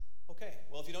Okay,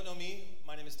 well, if you don't know me,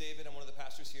 my name is David. I'm one of the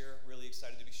pastors here. Really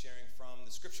excited to be sharing from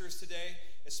the scriptures today,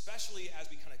 especially as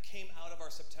we kind of came out of our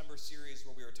September series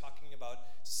where we were talking about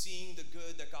seeing the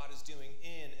good that God is doing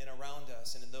in and around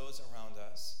us and in those around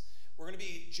us. We're going to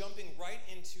be jumping right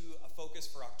into a focus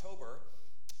for October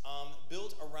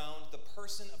built around the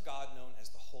person of God known as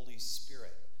the Holy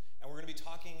Spirit. And we're going to be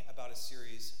talking about a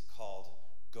series called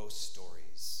Ghost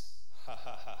Stories. Ha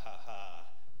ha ha ha ha.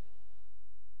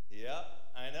 Yep,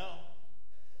 I know.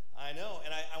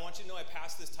 And I want you to know I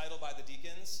passed this title by the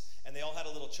deacons, and they all had a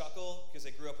little chuckle because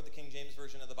they grew up with the King James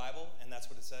Version of the Bible, and that's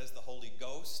what it says, the Holy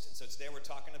Ghost. And so today we're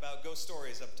talking about ghost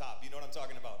stories up top. You know what I'm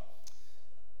talking about.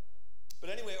 But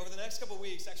anyway, over the next couple of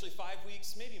weeks, actually 5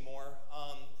 weeks, maybe more,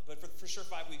 but for sure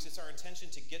 5 weeks, it's our intention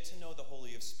to get to know the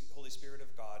Holy Spirit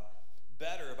of God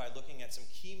better by looking at some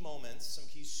key moments, some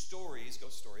key stories,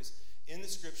 ghost stories, in the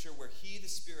scripture where He, the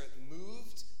Spirit,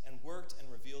 moved and worked and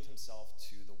revealed Himself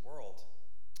to the world.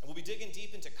 And we'll be digging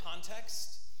deep into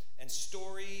context and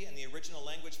story and the original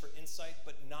language for insight,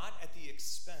 but not at the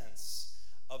expense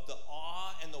of the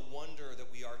awe and the wonder that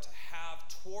we are to have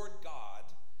toward God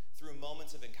through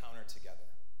moments of encounter together.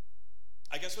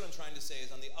 I guess what I'm trying to say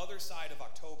is on the other side of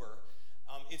October,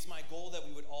 it's my goal that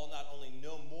we would all not only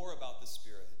know more about the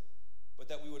Spirit, but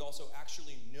that we would also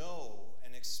actually know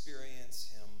and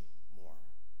experience Him more.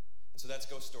 And so that's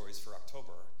Ghost Stories for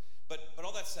October. But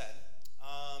all that said,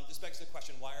 this begs the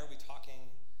question, why are we talking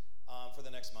for the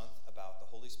next month about the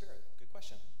Holy Spirit? Good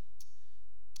question.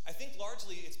 I think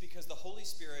largely it's because the Holy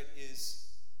Spirit is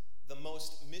the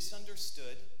most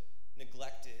misunderstood,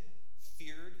 neglected,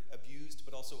 feared, abused,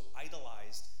 but also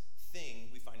idolized thing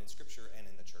we find in Scripture and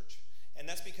in the church. And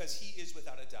that's because He is,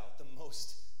 without a doubt, the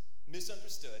most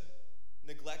misunderstood,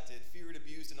 neglected, feared,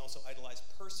 abused, and also idolized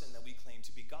person that we claim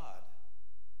to be God.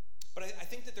 But I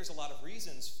think that there's a lot of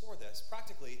reasons for this.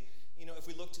 Practically, if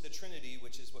we look to the Trinity,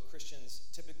 which is what Christians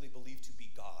typically believe to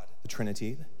be God, the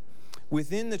Trinity,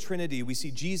 within the Trinity, we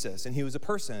see Jesus, and He was a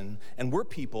person, and we're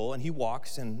people, and He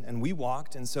walks, and we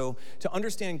walked. And so to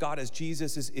understand God as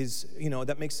Jesus is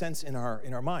that makes sense in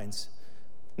our minds.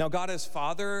 Now, God as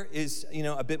Father is,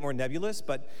 a bit more nebulous,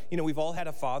 but, we've all had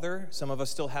a father. Some of us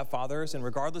still have fathers, and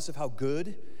regardless of how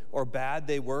good or bad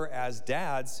they were as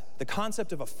dads, the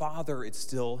concept of a father, it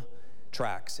still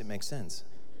tracks. It makes sense.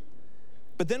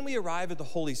 But then we arrive at the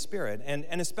Holy Spirit,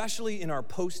 and especially in our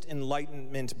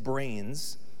post-enlightenment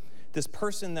brains, this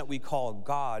person that we call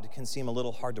God can seem a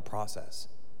little hard to process.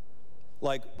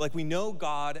 Like we know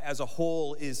God as a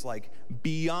whole is like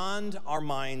beyond our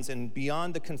minds and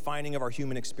beyond the confining of our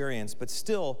human experience, but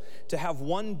still to have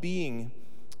one being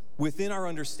within our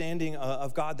understanding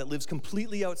of God that lives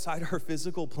completely outside our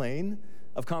physical plane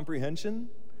of comprehension,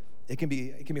 it can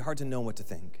be hard to know what to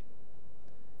think.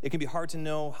 It can be hard to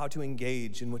know how to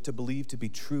engage and what to believe to be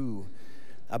true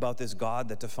about this God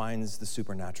that defines the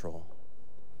supernatural.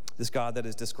 This God that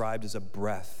is described as a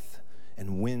breath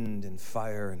and wind and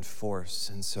fire and force.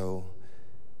 And so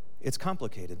it's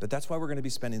complicated, but that's why we're going to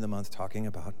be spending the month talking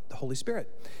about the Holy Spirit.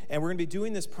 And we're going to be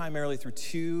doing this primarily through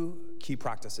two key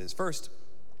practices. First,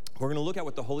 we're going to look at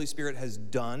what the Holy Spirit has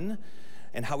done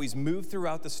and how He's moved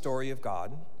throughout the story of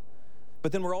God.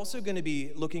 But then we're also going to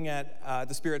be looking at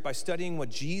the Spirit by studying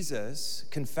what Jesus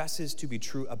confesses to be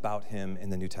true about Him in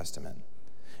the New Testament.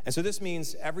 And so this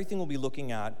means everything we'll be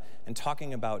looking at and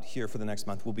talking about here for the next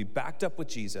month will be backed up with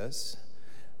Jesus,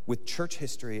 with church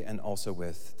history, and also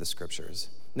with the Scriptures.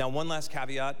 Now, one last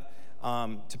caveat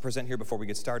to present here before we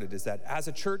get started is that as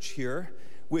a church here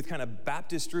with kind of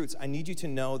Baptist roots, I need you to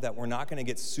know that we're not going to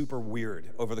get super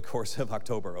weird over the course of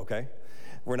October, okay?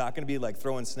 We're not going to be like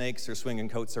throwing snakes or swinging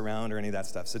coats around or any of that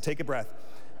stuff. So take a breath.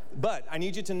 But I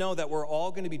need you to know that we're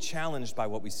all going to be challenged by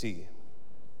what we see.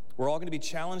 We're all going to be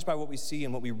challenged by what we see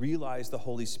and what we realize the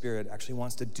Holy Spirit actually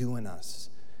wants to do in us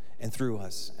and through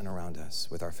us and around us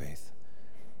with our faith.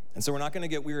 And so we're not going to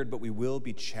get weird, but we will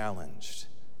be challenged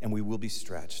and we will be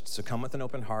stretched. So come with an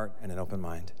open heart and an open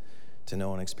mind to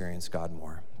know and experience God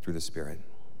more through the Spirit.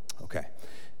 Okay.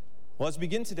 Well, as we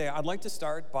begin today, I'd like to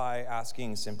start by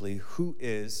asking simply, who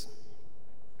is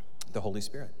the Holy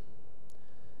Spirit?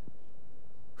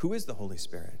 Who is the Holy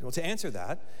Spirit? Well, to answer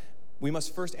that, we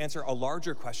must first answer a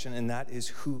larger question, and that is,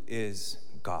 who is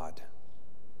God?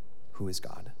 Who is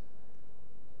God?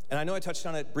 And I know I touched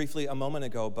on it briefly a moment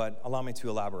ago, but allow me to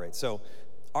elaborate. So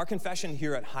our confession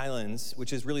here at Highlands,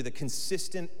 which is really the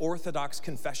consistent orthodox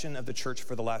confession of the church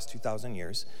for the last 2,000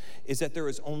 years, is that there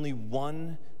is only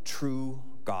one true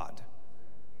God.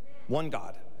 One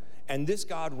God. And this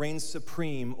God reigns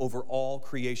supreme over all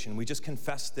creation. We just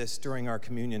confessed this during our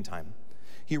communion time.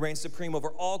 He reigns supreme over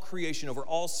all creation, over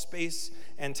all space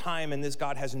and time, and this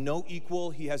God has no equal,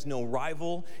 he has no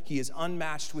rival, he is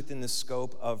unmatched within the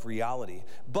scope of reality.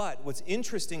 But what's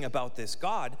interesting about this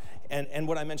God, and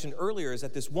what I mentioned earlier, is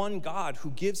that this one God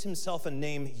who gives himself a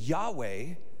name,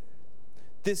 Yahweh,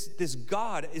 this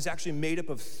God is actually made up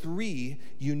of three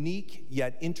unique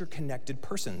yet interconnected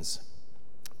persons: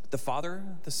 the Father,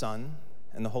 the Son,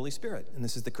 and the Holy Spirit. And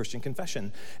this is the Christian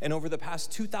confession. And over the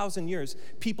past 2,000 years,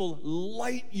 people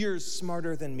light years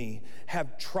smarter than me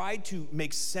have tried to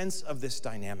make sense of this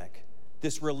dynamic,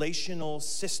 this relational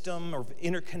system of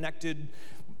interconnected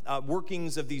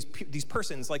workings of these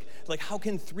persons. Like how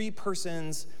can three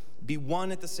persons be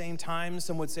one at the same time?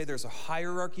 Some would say there's a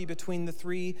hierarchy between the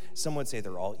three. Some would say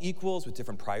they're all equals with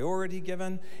different priority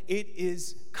given. It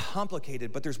is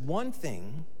complicated, but there's one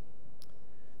thing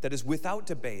that is without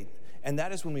debate, and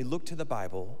that is when we look to the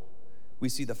Bible, we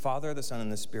see the Father, the Son,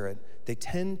 and the Spirit. They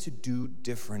tend to do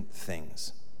different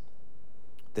things.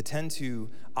 They tend to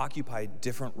occupy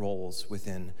different roles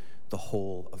within the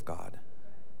whole of God.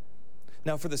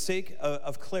 Now, for the sake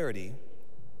of clarity,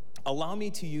 allow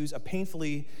me to use a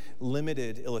painfully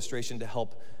limited illustration to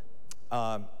help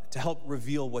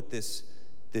reveal what this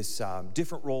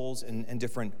different roles and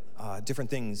different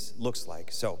things looks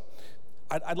like. So,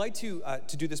 I'd like to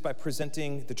do this by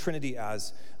presenting the Trinity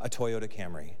as a Toyota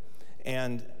Camry.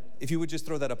 And if you would just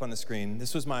throw that up on the screen.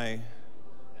 This was my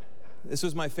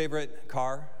favorite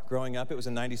car growing up. It was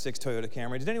a 96 Toyota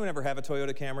Camry. Did anyone ever have a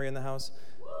Toyota Camry in the house?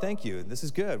 Thank you. This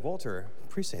is good. Walter,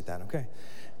 appreciate that. Okay.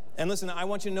 And listen, I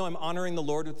want you to know I'm honoring the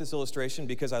Lord with this illustration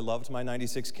because I loved my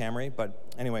 96 Camry.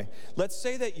 But anyway, let's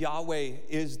say that Yahweh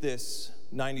is this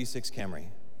 96 Camry.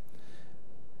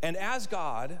 And as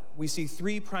God, we see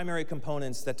three primary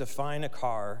components that define a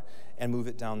car and move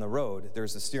it down the road.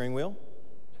 There's the steering wheel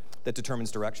that determines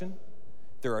direction.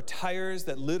 There are tires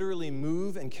that literally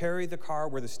move and carry the car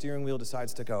where the steering wheel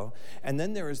decides to go. And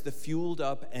then there is the fueled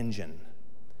up engine,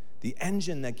 the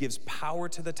engine that gives power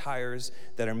to the tires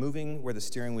that are moving where the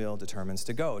steering wheel determines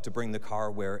to go, to bring the car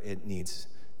where it needs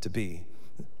to be.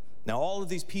 Now, all of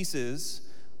these pieces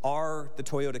are the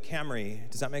Toyota Camry.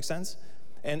 Does that make sense?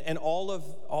 And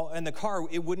the car,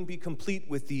 it wouldn't be complete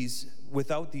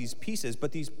without these pieces.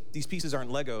 But these pieces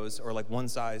aren't Legos or like one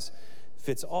size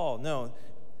fits all. No,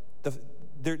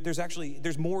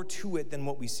 there's more to it than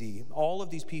what we see. All of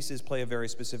these pieces play a very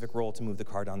specific role to move the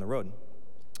car down the road.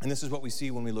 And this is what we see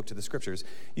when we look to the scriptures.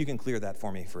 You can clear that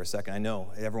for me for a second. I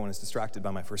know everyone is distracted by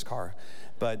my first car,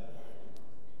 but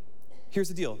here's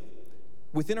the deal.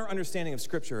 Within our understanding of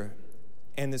scripture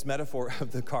and this metaphor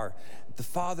of the car, the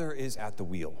Father is at the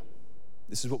wheel.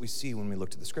 This is what we see when we look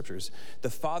to the scriptures. The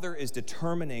Father is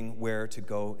determining where to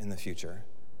go in the future.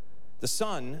 The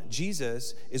Son,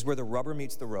 Jesus, is where the rubber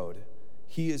meets the road.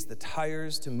 He is the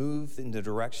tires to move in the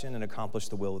direction and accomplish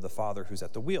the will of the Father who's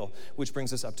at the wheel, which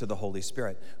brings us up to the Holy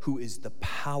Spirit, who is the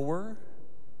power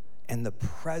and the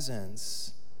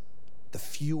presence, the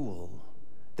fuel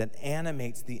that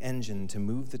animates the engine to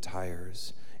move the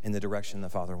tires in the direction the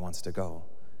Father wants to go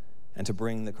and to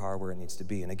bring the car where it needs to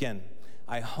be. And again,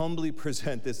 I humbly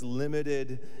present this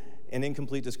limited and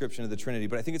incomplete description of the Trinity,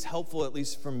 but I think it's helpful, at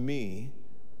least for me,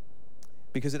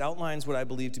 because it outlines what I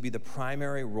believe to be the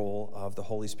primary role of the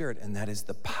Holy Spirit, and that is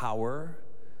the power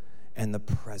and the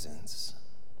presence.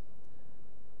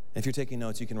 If you're taking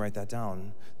notes, you can write that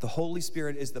down. The Holy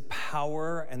Spirit is the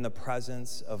power and the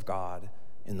presence of God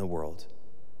in the world,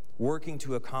 working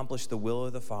to accomplish the will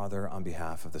of the Father on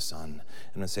behalf of the Son.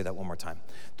 I'm going to say that one more time.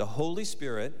 The Holy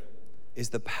Spirit is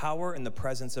the power and the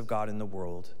presence of God in the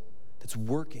world that's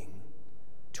working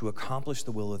to accomplish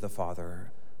the will of the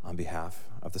Father on behalf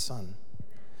of the Son.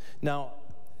 Now,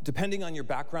 depending on your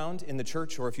background in the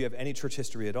church, or if you have any church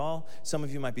history at all, some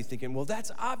of you might be thinking, well,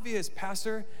 that's obvious,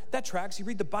 Pastor. That tracks. You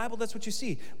read the Bible, that's what you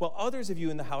see. Well, others of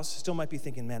you in the house still might be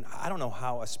thinking, man, I don't know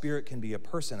how a spirit can be a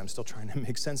person. I'm still trying to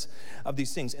make sense of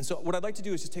these things. And so what I'd like to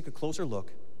do is just take a closer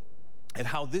look at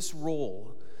how this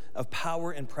role of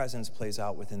power and presence plays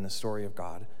out within the story of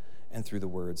God and through the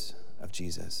words of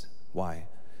Jesus. Why?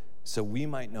 So we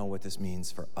might know what this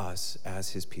means for us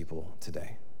as his people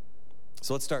today.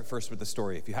 So let's start first with the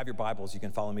story. If you have your Bibles, you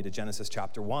can follow me to Genesis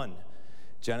chapter 1.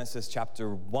 Genesis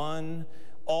chapter 1,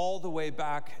 all the way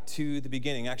back to the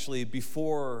beginning, actually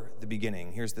before the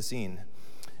beginning. Here's the scene.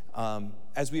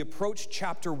 As we approach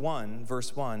chapter 1,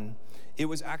 verse 1, it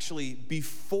was actually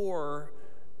before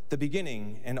the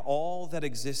beginning, and all that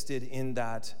existed in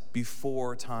that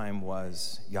before time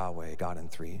was Yahweh, God in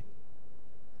three.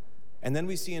 And then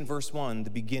we see in verse 1, the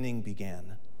beginning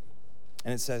began.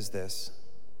 And it says this.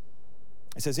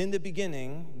 It says, in the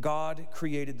beginning, God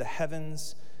created the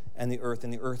heavens and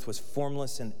the earth was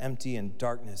formless and empty, and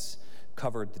darkness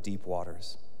covered the deep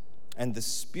waters. And the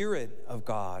Spirit of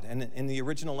God, and in the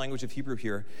original language of Hebrew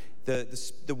here,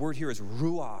 the word here is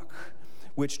ruach,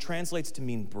 which translates to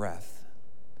mean breath.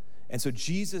 And so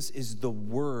Jesus is the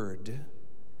Word,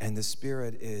 and the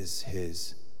Spirit is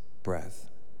his breath.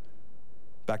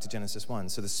 Back to Genesis 1.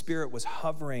 So the Spirit was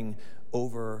hovering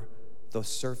over the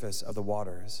surface of the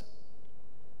waters.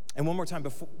 And one more time,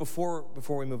 before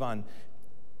we move on,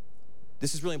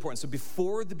 this is really important. So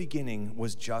before the beginning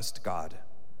was just God.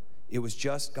 It was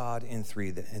just God in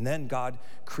three. And then God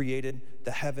created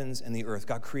the heavens and the earth.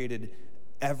 God created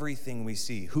everything we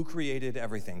see. Who created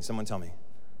everything? Someone tell me.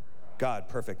 God,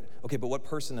 perfect. Okay, but what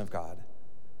person of God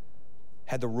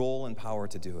had the role and power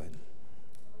to do it?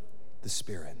 The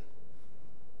Spirit,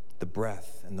 the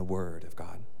breath and the Word of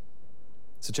God.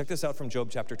 So check this out from Job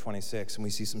chapter 26, and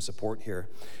we see some support here,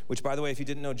 which, by the way, if you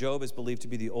didn't know, Job is believed to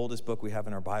be the oldest book we have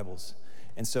in our Bibles.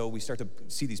 And so we start to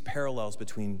see these parallels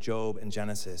between Job and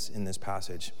Genesis in this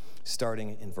passage,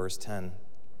 starting in verse 10.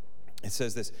 It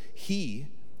says this: He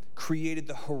created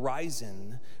the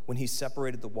horizon when he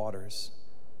separated the waters.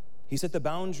 He set the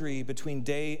boundary between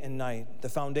day and night. The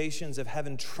foundations of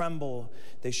heaven tremble.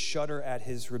 They shudder at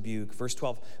his rebuke. Verse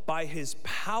 12, by his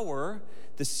power,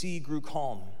 the sea grew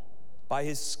calm. By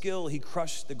his skill, he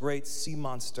crushed the great sea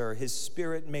monster. His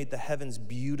spirit made the heavens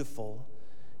beautiful.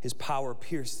 His power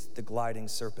pierced the gliding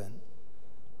serpent.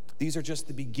 These are just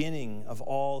the beginning of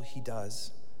all he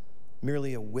does,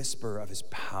 merely a whisper of his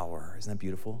power. Isn't that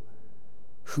beautiful?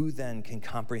 Who then can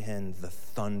comprehend the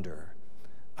thunder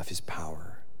of his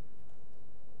power?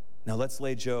 Now let's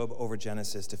lay Job over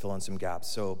Genesis to fill in some gaps.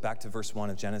 So back to verse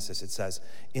 1 of Genesis, it says,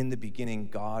 in the beginning,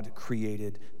 God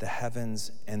created the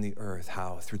heavens and the earth.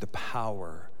 How? Through the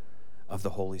power of the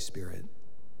Holy Spirit.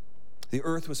 The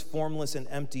earth was formless and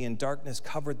empty, and darkness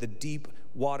covered the deep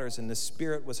waters, and the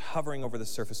Spirit was hovering over the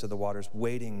surface of the waters,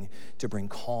 waiting to bring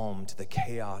calm to the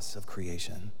chaos of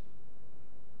creation.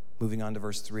 Moving on to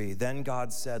verse 3, then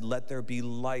God said, let there be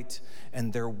light,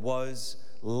 and there was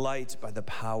light by the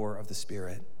power of the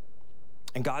Spirit.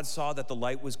 And God saw that the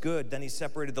light was good. Then he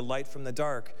separated the light from the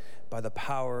dark by the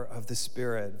power of the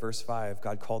Spirit. Verse 5,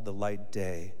 God called the light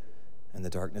day and the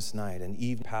darkness night. And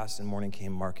evening passed and morning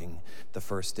came, marking the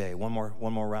first day. One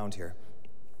more round here.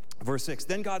 Verse 6,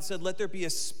 then God said, let there be a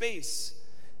space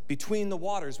between the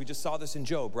waters. We just saw this in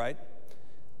Job, right?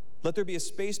 Let there be a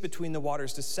space between the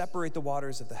waters to separate the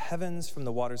waters of the heavens from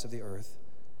the waters of the earth.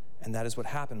 And that is what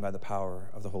happened by the power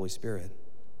of the Holy Spirit.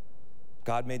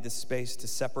 God made this space to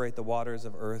separate the waters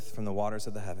of earth from the waters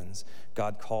of the heavens.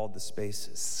 God called the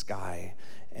space sky.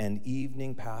 And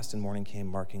evening passed and morning came,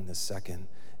 marking the second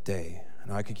day.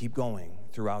 Now I could keep going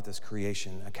throughout this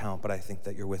creation account, but I think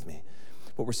that you're with me.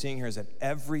 What we're seeing here is that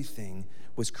everything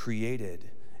was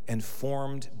created and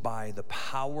formed by the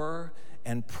power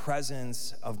and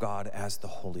presence of God as the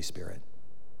Holy Spirit.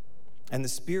 And the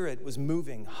Spirit was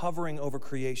moving, hovering over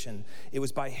creation. It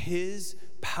was by his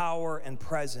power and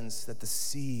presence that the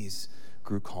seas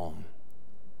grew calm.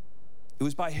 It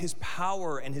was by his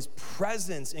power and his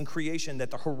presence in creation that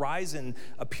the horizon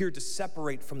appeared to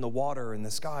separate from the water and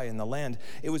the sky and the land.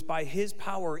 It was by his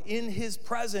power in his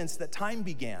presence that time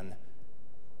began.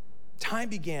 Time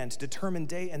began to determine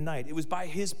day and night. It was by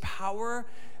his power,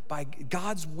 by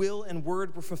God's will and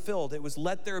word were fulfilled. It was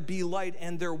let there be light,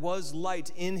 and there was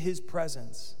light in his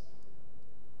presence.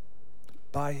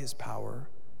 By his power,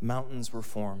 mountains were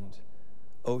formed,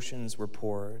 oceans were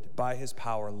poured. By his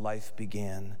power, life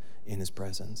began in his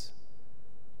presence.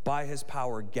 By his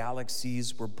power,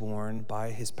 galaxies were born.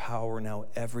 By his power, now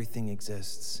everything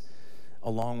exists,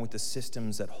 along with the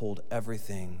systems that hold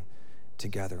everything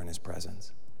together in his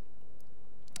presence.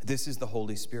 This is the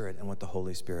Holy Spirit and what the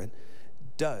Holy Spirit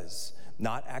does,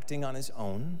 not acting on his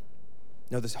own.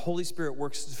 No, this Holy Spirit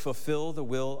works to fulfill the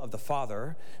will of the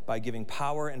Father by giving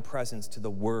power and presence to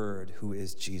the Word, who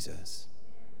is Jesus.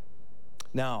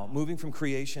 Now, moving from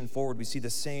creation forward, we see the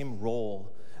same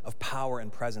role of power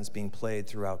and presence being played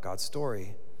throughout God's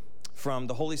story. From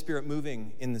the Holy Spirit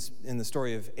moving in the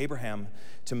story of Abraham,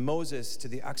 to Moses, to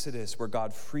the Exodus, where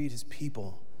God freed his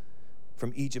people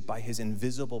from Egypt by his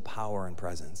invisible power and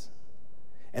presence.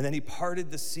 And then he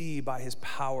parted the sea by his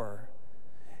power,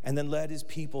 and then led his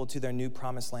people to their new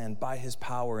promised land by his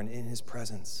power and in his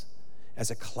presence,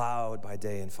 as a cloud by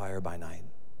day and fire by night.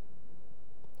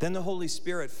 Then the Holy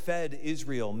Spirit fed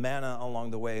Israel manna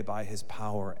along the way by his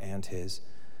power and his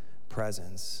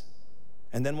presence.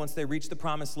 And then once they reached the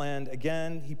promised land,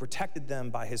 again, he protected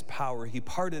them by his power. He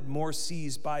parted more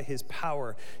seas by his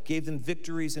power, gave them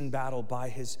victories in battle by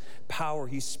his power.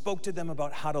 He spoke to them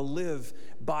about how to live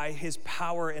by his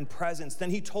power and presence. Then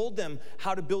he told them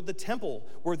how to build the temple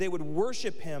where they would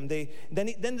worship him.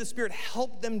 Then the Spirit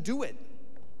helped them do it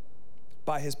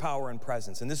by his power and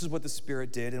presence. And this is what the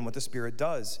Spirit did and what the Spirit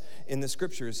does in the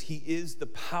scriptures. He is the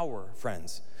power,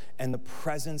 friends, and the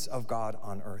presence of God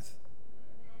on earth.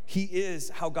 He is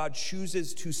how God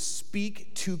chooses to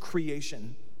speak to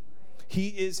creation. He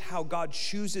is how God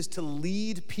chooses to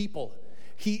lead people.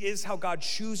 He is how God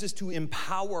chooses to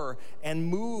empower and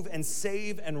move and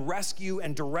save and rescue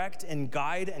and direct and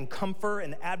guide and comfort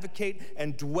and advocate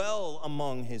and dwell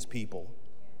among his people.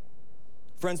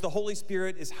 Friends, the Holy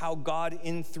Spirit is how God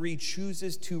in three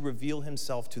chooses to reveal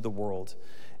himself to the world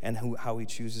and how he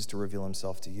chooses to reveal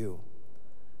himself to you.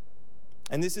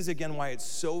 And this is, again, why it's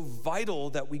so vital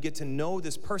that we get to know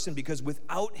this person, because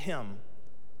without him,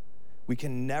 we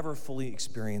can never fully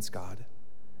experience God,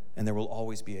 and there will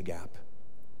always be a gap.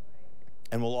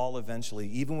 And we'll all eventually,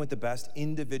 even with the best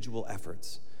individual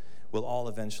efforts, we'll all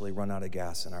eventually run out of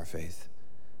gas in our faith.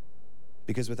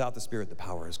 Because without the Spirit, the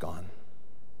power is gone.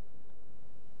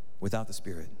 Without the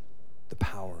Spirit, the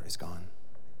power is gone.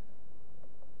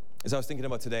 As I was thinking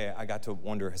about today, I got to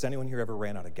wonder, has anyone here ever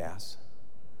ran out of gas?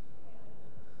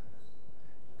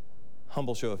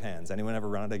 Humble show of hands. Anyone ever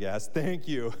run out of gas? Thank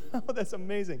you. Oh, that's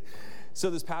amazing. So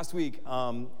this past week,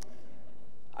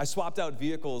 I swapped out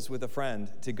vehicles with a friend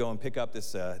to go and pick up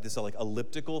this like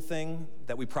elliptical thing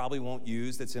that we probably won't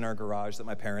use, that's in our garage that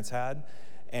my parents had.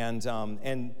 And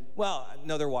well,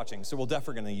 no, they're watching, so we're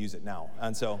definitely going to use it now.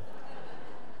 And so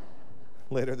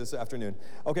later this afternoon.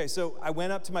 Okay, so I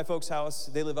went up to my folks' house.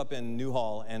 They live up in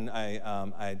Newhall, and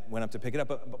I went up to pick it up.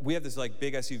 But we have this like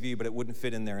big SUV, but it wouldn't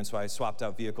fit in there, and so I swapped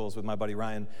out vehicles with my buddy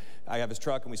Ryan. I have his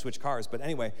truck, and we switched cars. But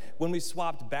anyway, when we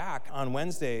swapped back on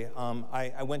Wednesday,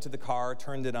 I went to the car,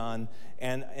 turned it on,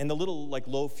 and the little like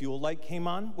low fuel light came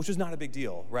on, which was not a big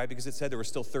deal, right? Because it said there were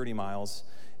still 30 miles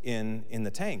in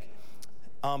the tank.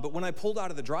 But when I pulled out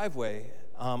of the driveway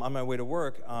on my way to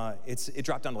work, it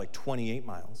dropped down to like 28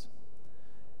 miles.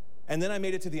 And then I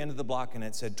made it to the end of the block, and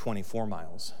it said 24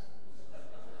 miles.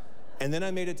 And then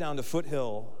I made it down to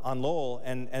Foothill on Lowell,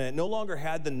 and it no longer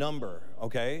had the number,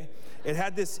 okay? It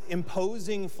had this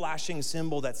imposing flashing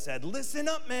symbol that said, listen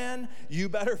up, man, you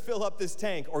better fill up this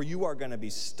tank or you are gonna be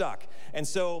stuck. And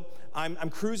so I'm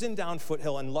cruising down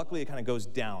Foothill, and luckily it kind of goes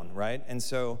down, right? And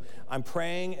so I'm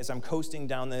praying as I'm coasting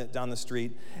down the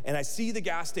street, and I see the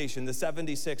gas station, the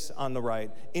 76 on the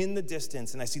right, in the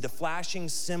distance, and I see the flashing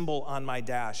symbol on my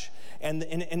dash. And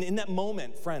in that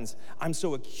moment, friends, I'm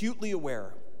so acutely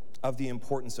aware of the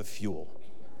importance of fuel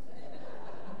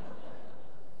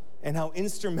and how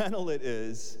instrumental it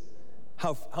is,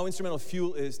 how instrumental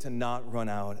fuel is to not run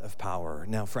out of power.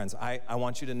 Now, friends, I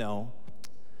want you to know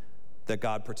that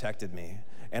God protected me,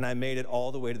 and I made it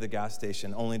all the way to the gas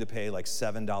station only to pay like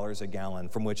 $7 a gallon,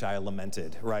 from which I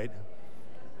lamented, right?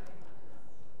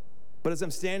 But as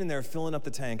I'm standing there filling up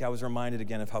the tank, I was reminded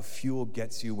again of how fuel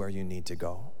gets you where you need to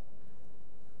go,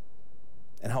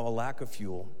 and how a lack of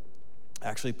fuel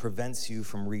actually prevents you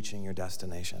from reaching your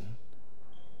destination,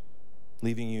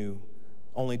 leaving you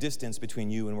only distance between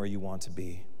you and where you want to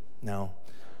be. Now,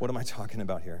 what am I talking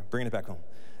about here? Bringing it back home.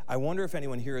 I wonder if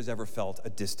anyone here has ever felt a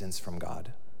distance from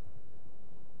God.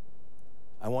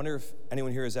 I wonder if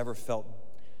anyone here has ever felt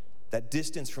that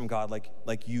distance from God,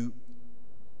 like you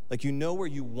know where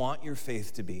you want your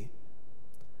faith to be,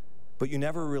 but you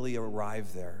never really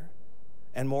arrive there.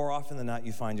 And more often than not,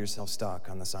 you find yourself stuck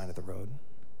on the side of the road.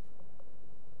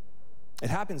 It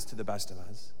happens to the best of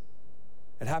us.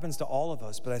 It happens to all of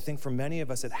us, but I think for many of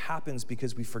us, it happens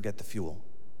because we forget the fuel.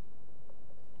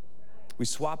 We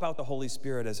swap out the Holy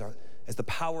Spirit as the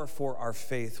power for our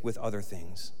faith with other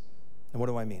things. And what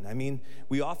do I mean? I mean,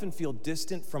 we often feel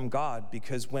distant from God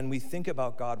because when we think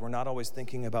about God, we're not always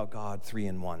thinking about God 3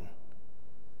 in 1.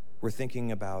 We're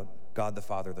thinking about God the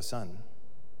Father, the Son.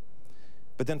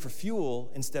 But then for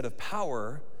fuel, instead of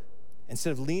power,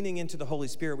 instead of leaning into the Holy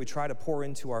Spirit, we try to pour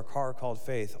into our car called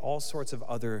faith all sorts of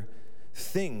other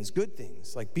things, good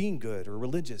things, like being good or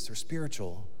religious or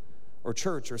spiritual or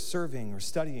church or serving or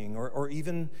studying or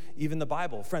even the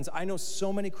Bible. Friends, I know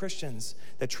so many Christians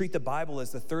that treat the Bible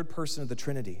as the third person of the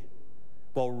Trinity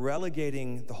while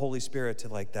relegating the Holy Spirit to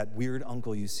like that weird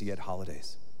uncle you see at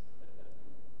holidays.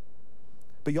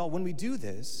 But y'all, when we do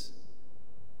this,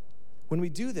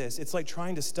 it's like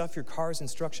trying to stuff your car's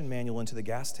instruction manual into the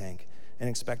gas tank and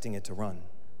expecting it to run.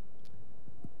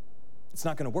 It's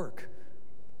not going to work.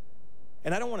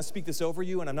 And I don't want to speak this over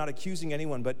you, and I'm not accusing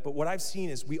anyone, but what I've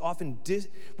seen is we often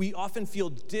feel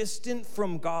distant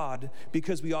from God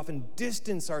because we often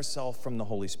distance ourselves from the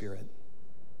Holy Spirit.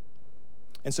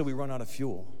 And so we run out of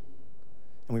fuel,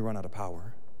 and we run out of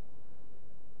power.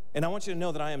 And I want you to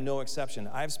know that I am no exception.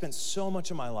 I have spent so much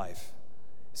of my life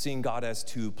seeing God as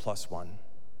 2 + 1.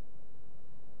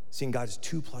 Seeing God as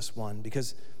 2 + 1,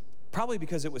 probably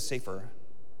because it was safer.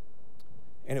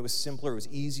 And it was simpler, it was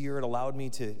easier. It allowed me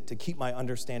to keep my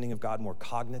understanding of God more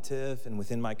cognitive and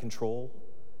within my control.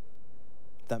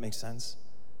 If that makes sense.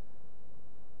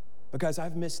 But guys,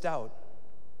 I've missed out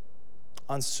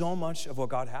on so much of what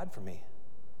God had for me.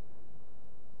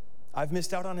 I've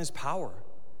missed out on his power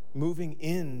moving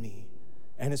in me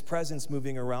and his presence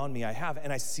moving around me. I have,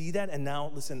 and I see that, and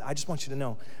now, listen, I just want you to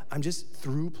know, I'm just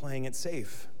through playing it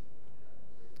safe.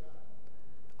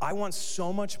 I want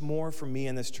so much more from me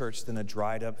in this church than a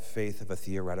dried up faith of a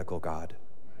theoretical God.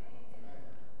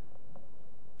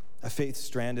 A faith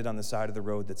stranded on the side of the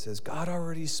road that says, God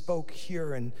already spoke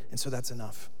here, and so that's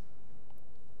enough.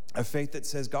 A faith that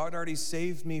says, God already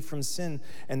saved me from sin,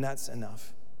 and that's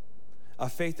enough. A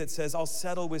faith that says, I'll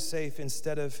settle with safe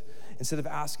instead of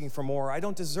asking for more. I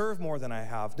don't deserve more than I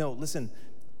have. No, listen,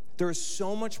 there is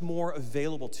so much more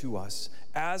available to us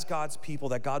as God's people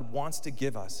that God wants to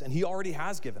give us, and he already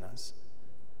has given us.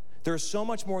 There is so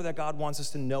much more that God wants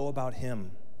us to know about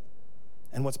him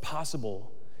and what's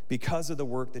possible because of the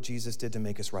work that Jesus did to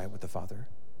make us right with the Father.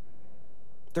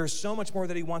 There's so much more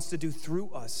that he wants to do through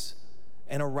us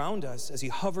and around us as he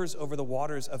hovers over the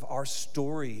waters of our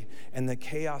story and the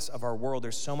chaos of our world.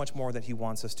 There's so much more that he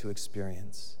wants us to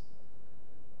experience.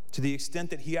 To the extent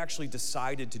that he actually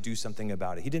decided to do something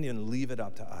about it. He didn't even leave it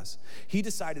up to us. He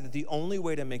decided that the only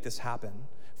way to make this happen,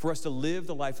 for us to live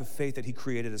the life of faith that he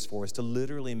created us for, is to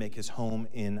literally make his home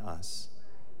in us,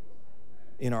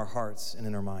 in our hearts and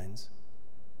in our minds.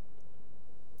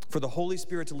 For the Holy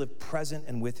Spirit to live present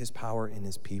and with his power in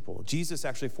his people. Jesus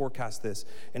actually forecasts this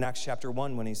in Acts chapter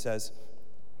 1 when he says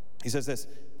this,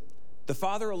 the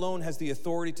Father alone has the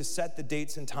authority to set the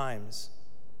dates and times,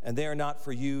 and they are not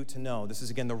for you to know. This is,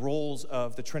 again, the roles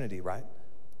of the Trinity, right?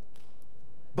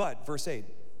 But, verse 8,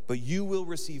 but you will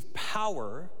receive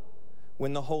power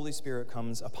when the Holy Spirit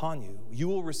comes upon you. You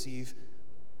will receive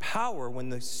power when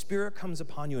the Spirit comes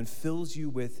upon you and fills you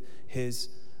with his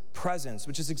presence,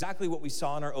 which is exactly what we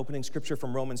saw in our opening scripture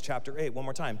from Romans chapter 8. One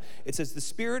more time. It says, the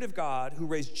Spirit of God who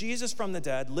raised Jesus from the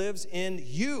dead lives in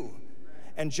you.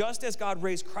 And just as God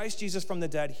raised Christ Jesus from the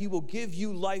dead, he will give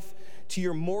you life to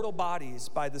your mortal bodies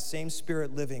by the same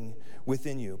Spirit living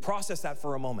within you. Process that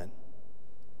for a moment.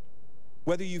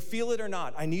 Whether you feel it or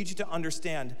not, I need you to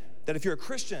understand that if you're a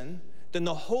Christian, then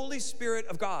the Holy Spirit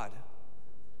of God,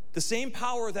 the same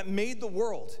power that made the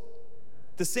world,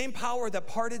 the same power that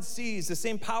parted seas, the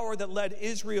same power that led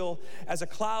Israel as a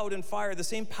cloud and fire, the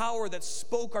same power that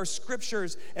spoke our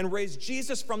scriptures and raised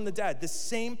Jesus from the dead, the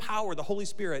same power, the Holy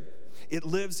Spirit, it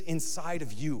lives inside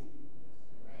of you.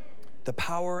 The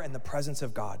power and the presence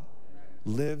of God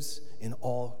lives in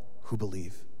all who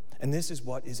believe. And this is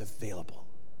what is available.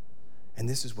 And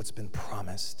this is what's been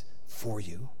promised for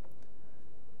you.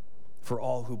 For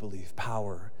all who believe,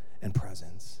 power and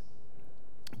presence.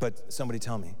 But somebody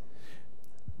tell me,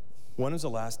 when was the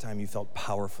last time you felt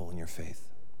powerful in your faith?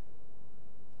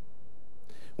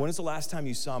 When was the last time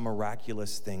you saw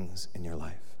miraculous things in your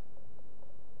life?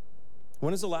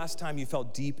 When was the last time you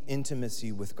felt deep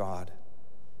intimacy with God?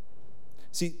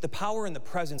 See, the power and the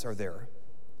presence are there,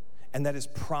 and that is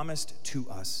promised to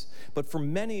us. But for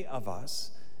many of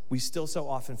us, we still so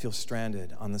often feel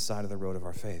stranded on the side of the road of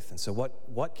our faith. And so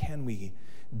what can we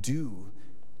do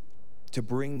to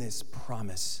bring this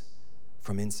promise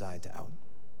from inside to out?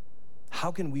 How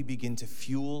can we begin to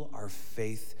fuel our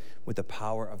faith with the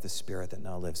power of the Spirit that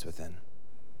now lives within?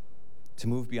 To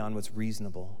move beyond what's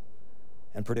reasonable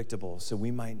and predictable so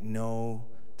we might know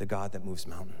the God that moves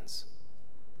mountains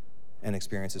and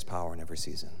experience his power in every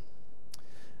season.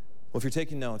 Well, if you're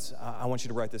taking notes, I want you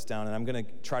to write this down, and I'm going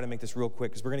to try to make this real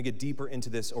quick because we're going to get deeper into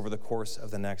this over the course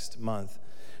of the next month.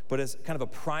 But as kind of a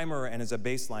primer and as a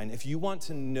baseline, if you want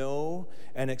to know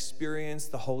and experience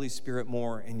the Holy Spirit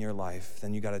more in your life,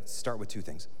 then you got to start with two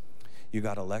things. You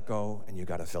got to let go and you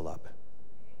got to fill up.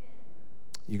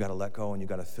 You got to let go and you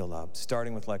got to fill up.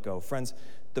 Starting with let go. Friends,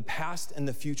 the past and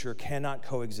the future cannot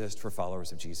coexist for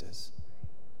followers of Jesus.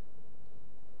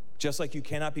 Just like you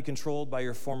cannot be controlled by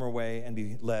your former way and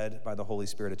be led by the Holy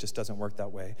Spirit. It just doesn't work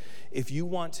that way. If you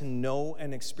want to know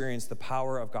and experience the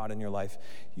power of God in your life,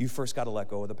 you first got to let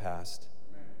go of the past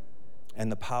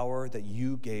and the power that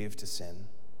you gave to sin.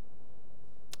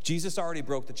 Jesus already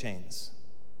broke the chains,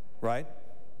 right?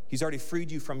 He's already freed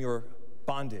you from your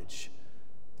bondage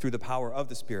through the power of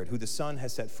the Spirit. Who the Son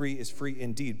has set free is free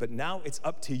indeed. But now it's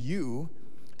up to you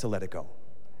to let it go.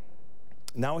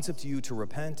 Now it's up to you to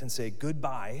repent and say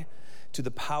goodbye to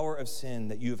the power of sin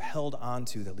that you have held on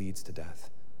to that leads to death.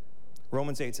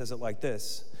 Romans 8 says it like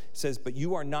this. It says, but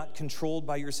you are not controlled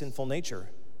by your sinful nature.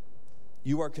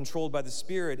 You are controlled by the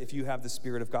Spirit if you have the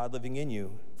Spirit of God living in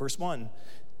you. Verse 1,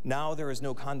 now there is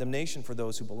no condemnation for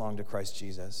those who belong to Christ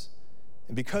Jesus.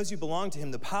 And because you belong to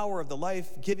him, the power of the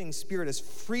life-giving Spirit has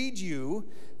freed you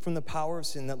from the power of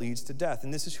sin that leads to death.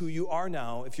 And this is who you are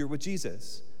now if you're with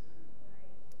Jesus.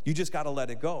 You just got to let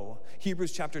it go.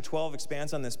 Hebrews chapter 12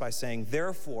 expands on this by saying,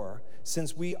 therefore,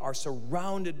 since we are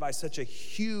surrounded by such a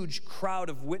huge crowd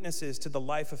of witnesses to the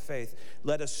life of faith,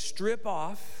 let us strip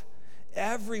off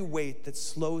every weight that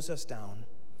slows us down,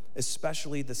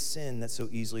 especially the sin that so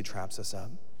easily traps us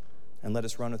up. And let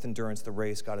us run with endurance the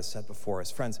race God has set before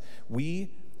us. Friends, we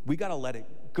got to let it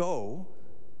go.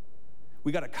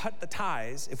 We got to cut the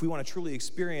ties if we want to truly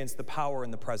experience the power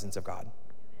and the presence of God.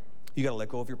 You got to let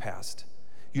go of your past.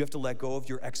 You have to let go of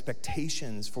your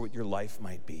expectations for what your life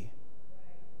might be.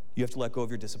 You have to let go of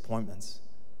your disappointments.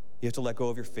 You have to let go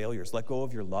of your failures, let go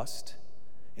of your lust,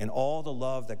 and all the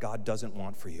love that God doesn't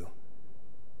want for you.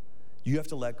 You have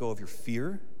to let go of your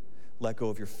fear, let go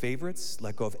of your favorites,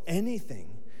 let go of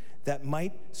anything that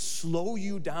might slow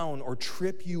you down or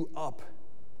trip you up.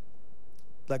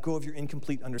 Let go of your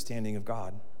incomplete understanding of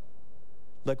God.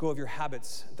 Let go of your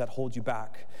habits that hold you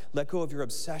back. Let go of your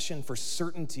obsession for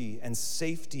certainty and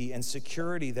safety and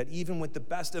security that even with the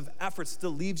best of efforts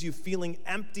still leaves you feeling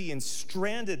empty and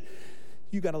stranded.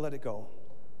 You got to let it go.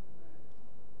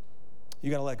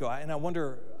 You got to let go. And I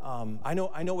wonder, I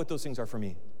know what those things are for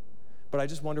me, but I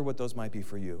just wonder what those might be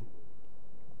for you.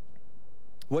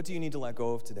 What do you need to let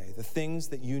go of today? The things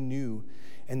that you knew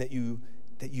and that you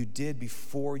did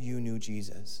before you knew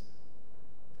Jesus.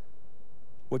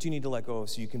 What do you need to let go of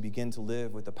so you can begin to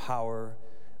live with the power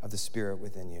of the Spirit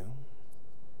within you?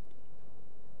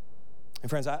 And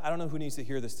friends, I don't know who needs to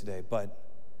hear this today, but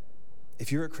if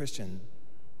you're a Christian,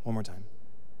 one more time,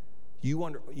 you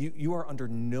are under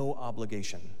no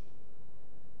obligation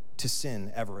to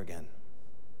sin ever again.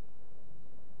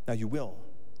 Now you will,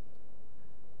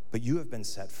 but you have been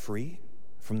set free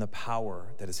from the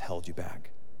power that has held you back.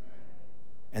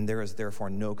 And there is therefore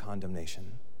no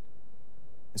condemnation.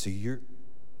 And so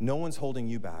no one's holding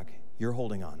you back. You're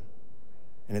holding on.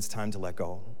 And it's time to let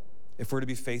go. If we're to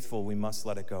be faithful, we must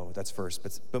let it go. That's first.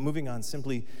 But moving on,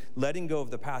 simply letting go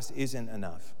of the past isn't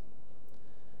enough.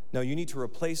 No, you need to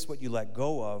replace what you let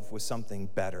go of with something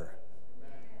better.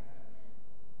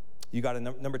 You got to,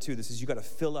 number two, you got to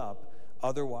fill up.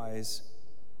 Otherwise,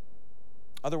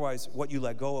 what you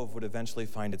let go of would eventually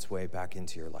find its way back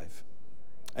into your life.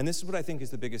 And this is what I think is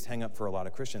the biggest hang up for a lot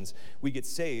of Christians. We get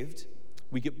saved,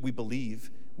 we believe,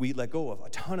 we let go of a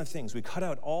ton of things. We cut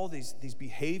out all these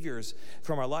behaviors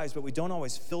from our lives, but we don't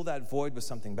always fill that void with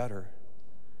something better.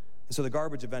 And so the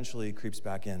garbage eventually creeps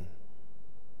back in.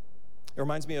 It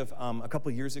reminds me of a couple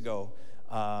of years ago,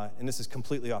 and this is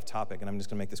completely off topic, and I'm just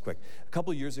going to make this quick. A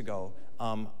couple of years ago,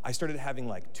 I started having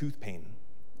like tooth pain.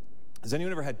 Has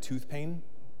anyone ever had tooth pain?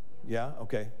 Yeah?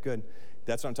 Okay, good.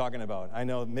 That's what I'm talking about. I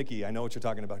know, Mickey, I know what you're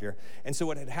talking about here. And so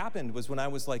what had happened was when I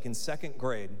was like in second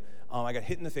grade, I got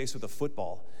hit in the face with a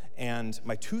football, and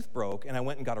my tooth broke, and I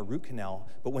went and got a root canal.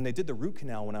 But when they did the root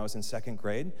canal when I was in second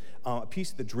grade, a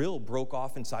piece of the drill broke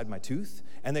off inside my tooth,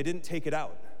 and they didn't take it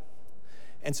out.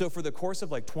 And so for the course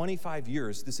of like 25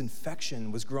 years, this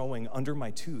infection was growing under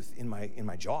my tooth in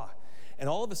my jaw. And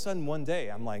all of a sudden one day,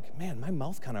 I'm like, man, my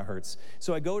mouth kind of hurts.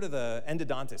 So I go to the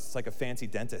endodontist, it's like a fancy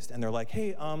dentist, and they're like,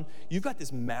 hey, you've got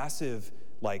this massive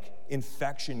like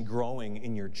infection growing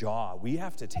in your jaw. We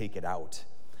have to take it out.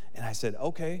 And I said,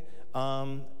 okay,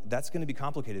 that's gonna be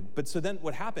complicated. But so then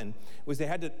what happened was they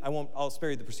had to, I'll spare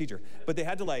you the procedure, but they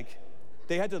had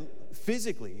to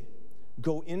physically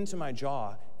go into my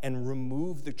jaw and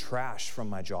remove the trash from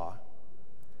my jaw.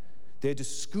 They had to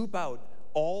scoop out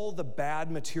all the bad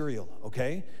material,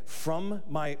 okay, from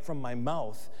my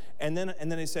mouth. And then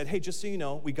they said, hey, just so you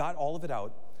know, we got all of it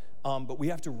out, but we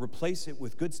have to replace it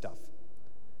with good stuff.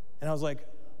 And I was like,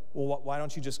 well, why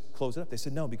don't you just close it up? They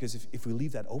said, no, because if we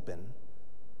leave that open,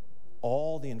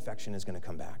 all the infection is going to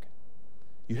come back.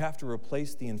 You have to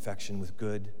replace the infection with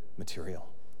good material.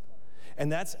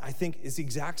 And that's, I think, is the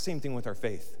exact same thing with our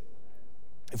faith.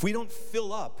 If we don't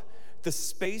fill up the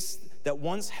space that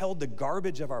once held the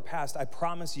garbage of our past, I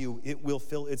promise you it will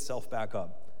fill itself back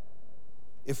up.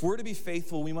 If we're to be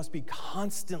faithful, we must be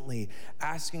constantly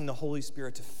asking the Holy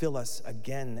Spirit to fill us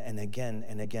again and again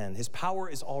and again. His power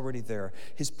is already there.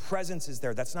 His presence is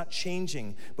there. That's not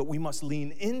changing, but we must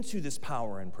lean into this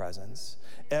power and presence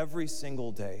every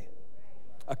single day.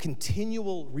 A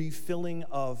continual refilling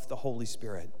of the Holy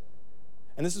Spirit.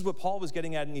 And this is what Paul was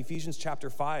getting at in Ephesians chapter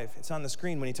 5. It's on the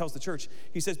screen when he tells the church.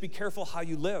 He says, be careful how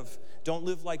you live. Don't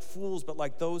live like fools, but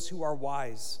like those who are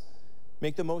wise.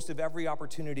 Make the most of every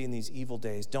opportunity in these evil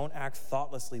days. Don't act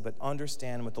thoughtlessly, but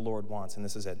understand what the Lord wants. And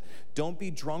this is it. Don't be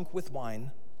drunk with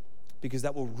wine, because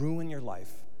that will ruin your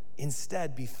life.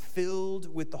 Instead, be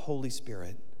filled with the Holy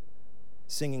Spirit,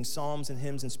 singing psalms and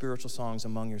hymns and spiritual songs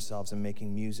among yourselves and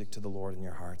making music to the Lord in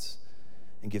your hearts.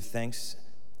 And give thanks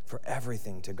for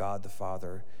everything to God the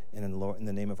Father and in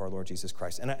the name of our Lord Jesus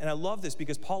Christ. And I love this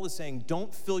because Paul is saying,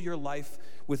 don't fill your life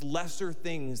with lesser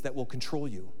things that will control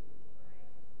you.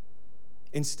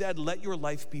 Instead, let your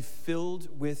life be filled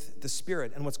with the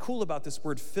Spirit. And what's cool about this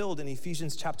word filled in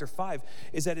Ephesians chapter 5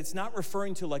 is that it's not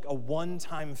referring to like a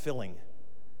one-time filling.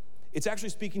 It's actually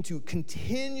speaking to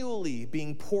continually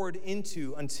being poured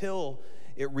into until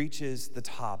it reaches the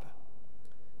top.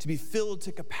 To be filled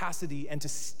to capacity and to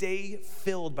stay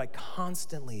filled by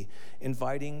constantly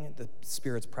inviting the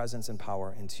Spirit's presence and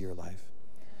power into your life.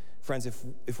 Friends,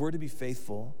 if we're to be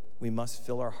faithful, we must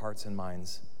fill our hearts and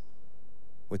minds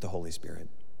with the Holy Spirit.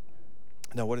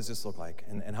 Now, what does this look like?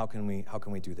 And how can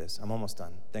we do this? I'm almost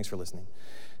done. Thanks for listening.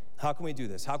 How can we do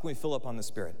this? How can we fill up on the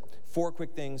Spirit? 4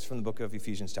 quick things from the book of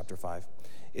Ephesians chapter 5.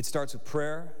 It starts with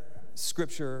prayer,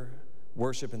 scripture,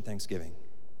 worship, and thanksgiving.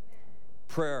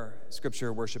 Prayer,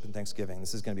 scripture, worship, and thanksgiving.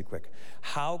 This is going to be quick.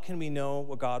 How can we know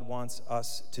what God wants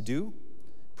us to do?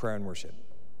 Prayer and worship.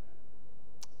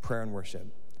 Prayer and worship.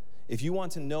 If you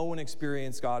want to know and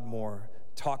experience God more,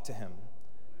 talk to him.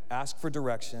 Ask for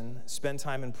direction, spend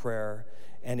time in prayer,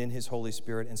 and in his Holy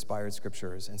Spirit-inspired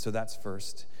scriptures. And so that's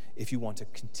first, if you want to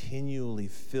continually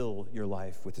fill your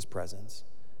life with his presence.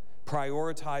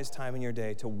 Prioritize time in your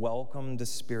day to welcome the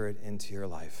Spirit into your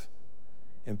life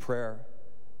in prayer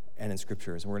and in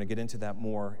scriptures. And we're going to get into that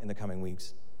more in the coming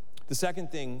weeks. The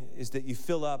second thing is that you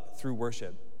fill up through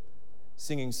worship,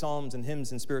 singing psalms and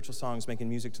hymns and spiritual songs, making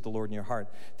music to the Lord in your heart.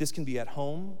 This can be at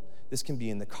home. This can be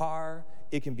in the car.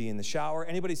 It can be in the shower.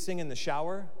 Anybody sing in the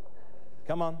shower?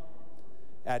 Come on.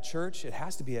 At church, it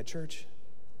has to be at church.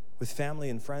 With family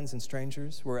and friends and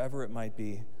strangers, wherever it might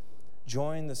be.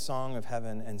 Join the song of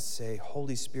heaven and say,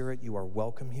 Holy Spirit, you are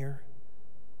welcome here.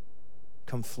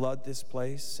 Come flood this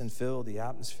place and fill the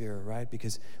atmosphere, right?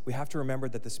 Because we have to remember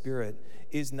that the Spirit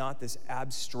is not this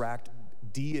abstract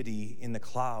deity in the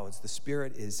clouds. The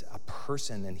Spirit is a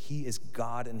person, and he is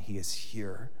God, and he is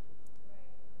here.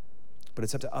 But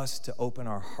it's up to us to open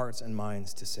our hearts and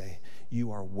minds to say,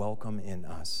 you are welcome in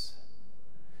us,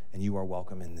 and you are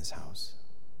welcome in this house.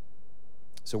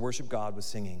 So worship God with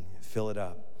singing, fill it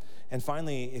up. And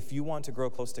finally, if you want to grow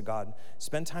close to God,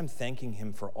 spend time thanking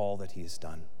him for all that he has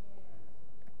done.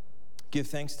 Give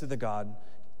thanks to God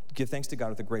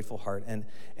with a grateful heart. And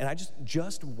I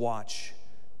just watch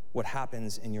what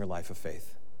happens in your life of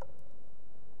faith.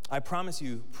 I promise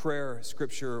you, prayer,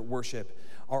 scripture, worship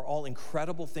are all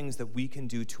incredible things that we can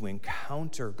do to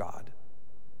encounter God.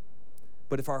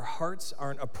 But if our hearts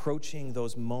aren't approaching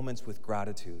those moments with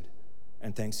gratitude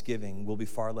and thanksgiving, we'll be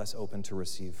far less open to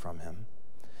receive from him.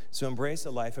 So embrace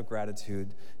a life of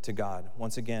gratitude to God.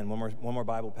 Once again, one more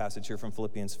Bible passage here from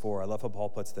Philippians 4. I love how Paul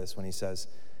puts this when he says,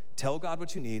 tell God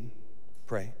what you need,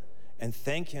 pray, and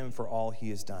thank him for all he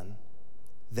has done.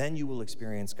 Then you will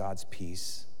experience God's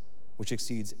peace, which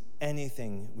exceeds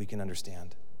anything we can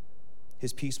understand.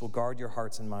 His peace will guard your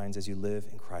hearts and minds as you live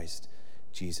in Christ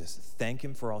Jesus. Thank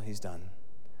him for all he's done.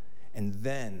 And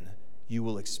then you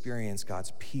will experience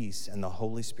God's peace, and the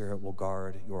Holy Spirit will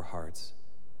guard your hearts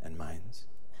and minds.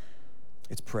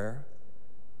 It's prayer,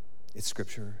 it's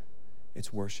scripture,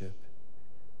 it's worship,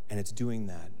 and it's doing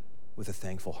that with a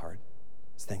thankful heart.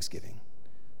 It's thanksgiving.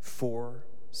 4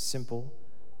 simple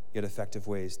yet effective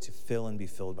ways to fill and be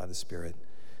filled by the Spirit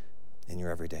in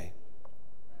your everyday.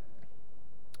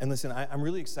 And listen, I'm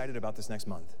really excited about this next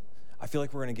month. I feel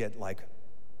like we're going to get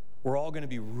we're all going to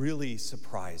be really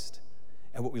surprised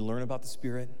at what we learn about the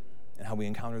Spirit and how we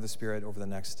encounter the Spirit over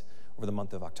the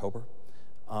month of October.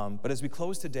 But as we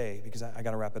close today, because I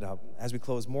got to wrap it up, as we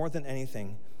close, more than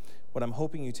anything, what I'm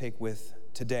hoping you take with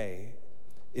today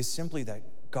is simply that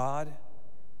God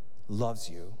loves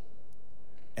you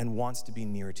and wants to be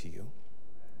near to you.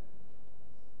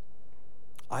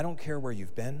 I don't care where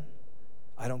you've been.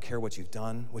 I don't care what you've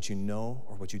done, what you know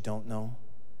or what you don't know.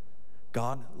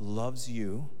 God loves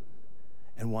you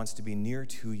and wants to be near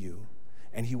to you,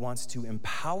 and he wants to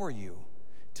empower you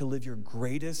to live your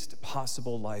greatest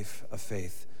possible life of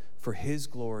faith for his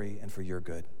glory and for your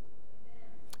good.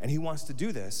 And he wants to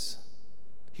do this.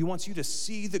 He wants you to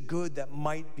see the good that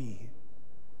might be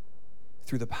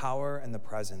through the power and the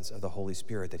presence of the Holy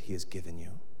Spirit that he has given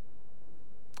you.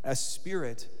 A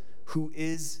Spirit who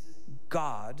is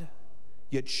God,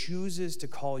 yet chooses to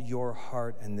call your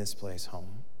heart and this place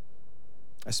home.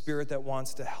 A Spirit that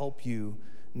wants to help you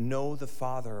know the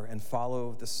Father and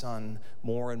follow the Son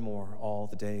more and more all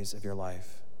the days of your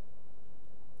life.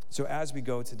 So as we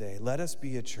go today, let us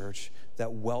be a church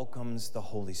that welcomes the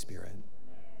Holy Spirit.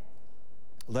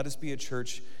 Let us be a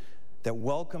church that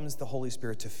welcomes the Holy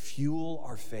Spirit to fuel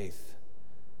our faith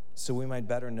so we might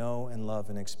better know and love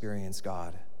and experience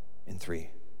God in 3.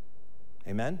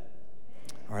 Amen?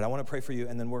 All right, I want to pray for you,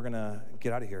 and then we're going to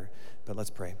get out of here, but let's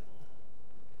pray.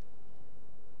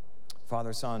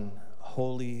 Father, Son,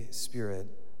 Holy Spirit,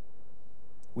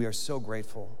 we are so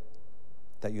grateful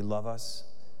that you love us.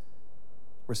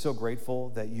 We're so grateful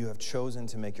that you have chosen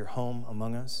to make your home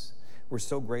among us. We're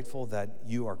so grateful that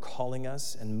you are calling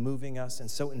us and moving us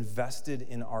and so invested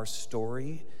in our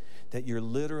story that you're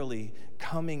literally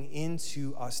coming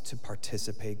into us to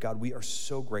participate. God, we are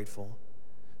so grateful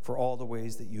for all the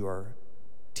ways that you are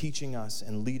teaching us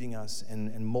and leading us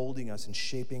and molding us and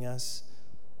shaping us.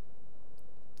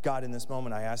 God, in this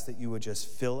moment, I ask that you would just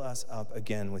fill us up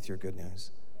again with your good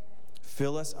news.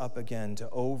 Fill us up again to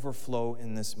overflow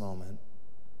in this moment.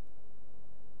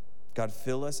 God,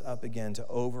 fill us up again to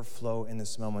overflow in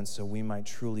this moment so we might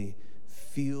truly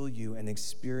feel you and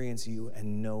experience you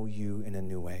and know you in a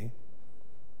new way.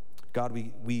 God,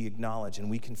 we acknowledge and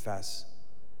we confess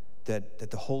that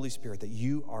the Holy Spirit, that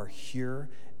you are here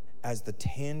as the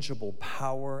tangible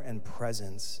power and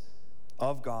presence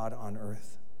of God on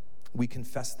earth. We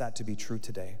confess that to be true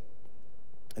today.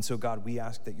 And so, God, we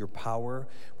ask that your power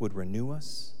would renew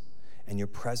us and your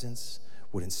presence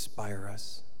would inspire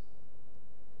us,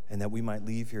 and that we might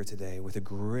leave here today with a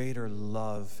greater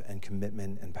love and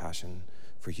commitment and passion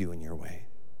for you and your way.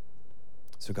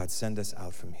 So, God, send us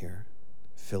out from here.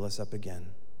 Fill us up again.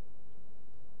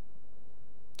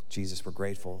 Jesus, we're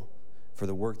grateful for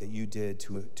the work that you did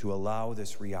to allow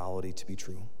this reality to be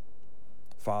true.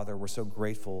 Father, we're so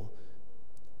grateful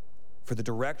for the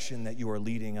direction that you are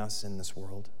leading us in this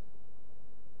world.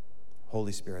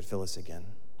 Holy Spirit, fill us again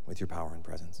with your power and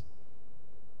presence.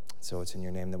 So it's in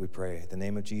your name that we pray, the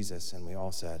name of Jesus, and we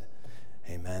all said,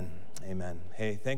 amen, amen. Hey, thank